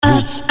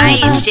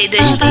Aí, DJ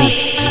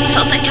 2P,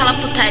 solta aquela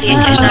putaria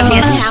que as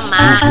novinhas se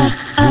amarram.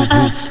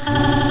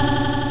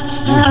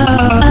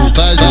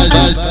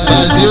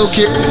 Fazer o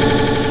que?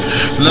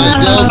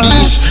 Nós é o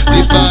bicho,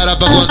 se parar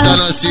pra contar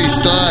nossa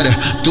história.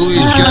 Tu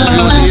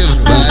escreve um livro,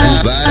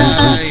 várias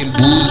lá em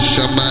Búzios,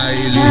 chama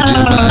ele de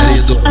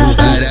marido.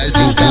 Várias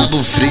em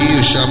Cabo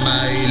Frio, chama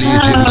ele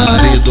de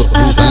marido.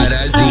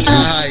 Várias em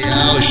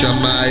Arraial,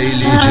 chama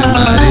ele de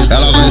marido.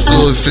 Ela vai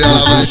sofrer,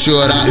 ela vai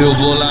chorar, eu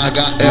vou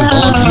largar, é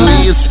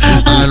óbvio isso.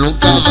 Mas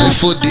nunca vai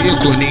foder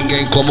com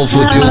ninguém como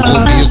fodeu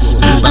comigo.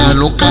 Mas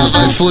nunca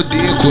vai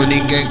foder com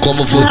ninguém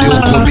como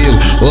fodeu comigo.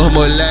 Os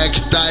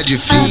moleque tá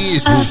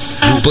difícil,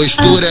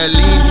 postura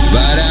limpa.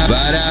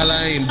 Várias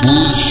lá em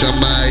Búzios,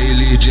 chama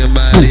ele de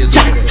marido.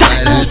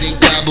 Várias em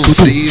Cabo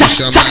Frio,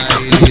 chama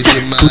ele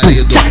de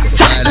marido.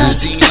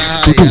 Várias em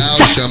Arraial,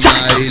 chama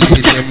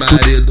ele de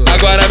marido.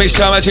 Agora me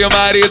chama de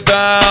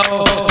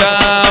maridão,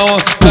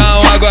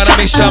 agora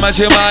me chama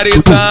de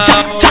maridão,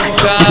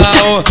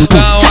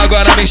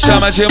 agora me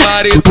chama de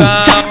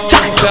maridão.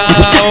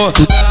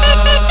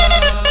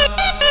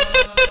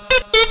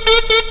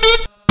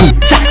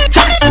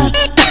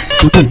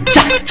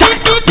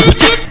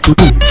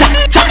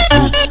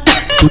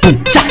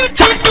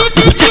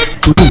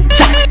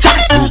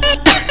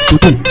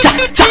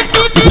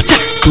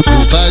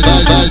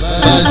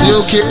 Fazer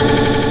o que?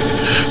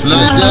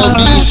 Nós é o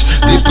bicho,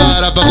 se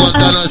parar pra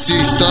contar nossa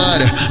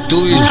história.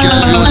 Tu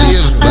escreve um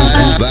livro,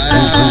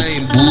 várias lá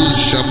em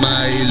Búzios, chama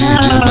ele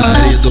de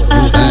marido.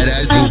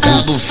 Várias em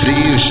Cabo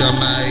Frio,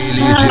 chama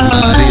ele de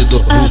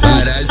marido.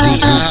 Várias em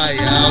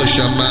Arraial,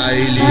 chama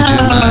ele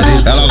de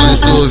marido. Ela vai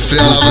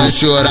sofrer, ela vai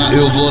chorar,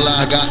 eu vou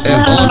largar, é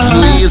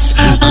óbvio isso.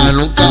 Mas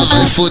nunca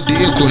vai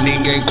foder com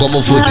ninguém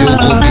como fodeu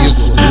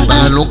comigo.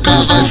 Mas nunca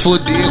vai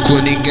foder com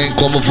ninguém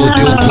como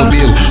fodeu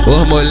comigo.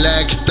 Os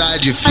moleque tá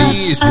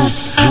difícil,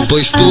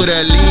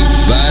 postura limpa.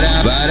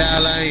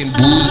 Várias lá em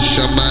Búzios,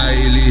 chama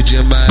ele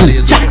de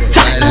marido.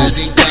 Várias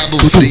em Cabo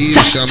Frio,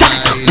 chama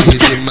ele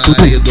de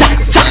marido.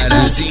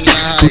 Várias em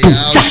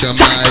Arraial,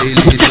 chama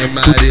ele de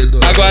marido.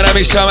 Agora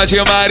me chama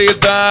de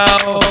maridão,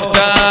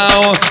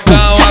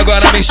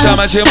 agora me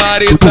chama de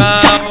maridão,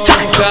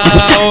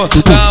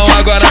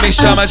 agora me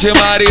chama de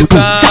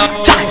maridão.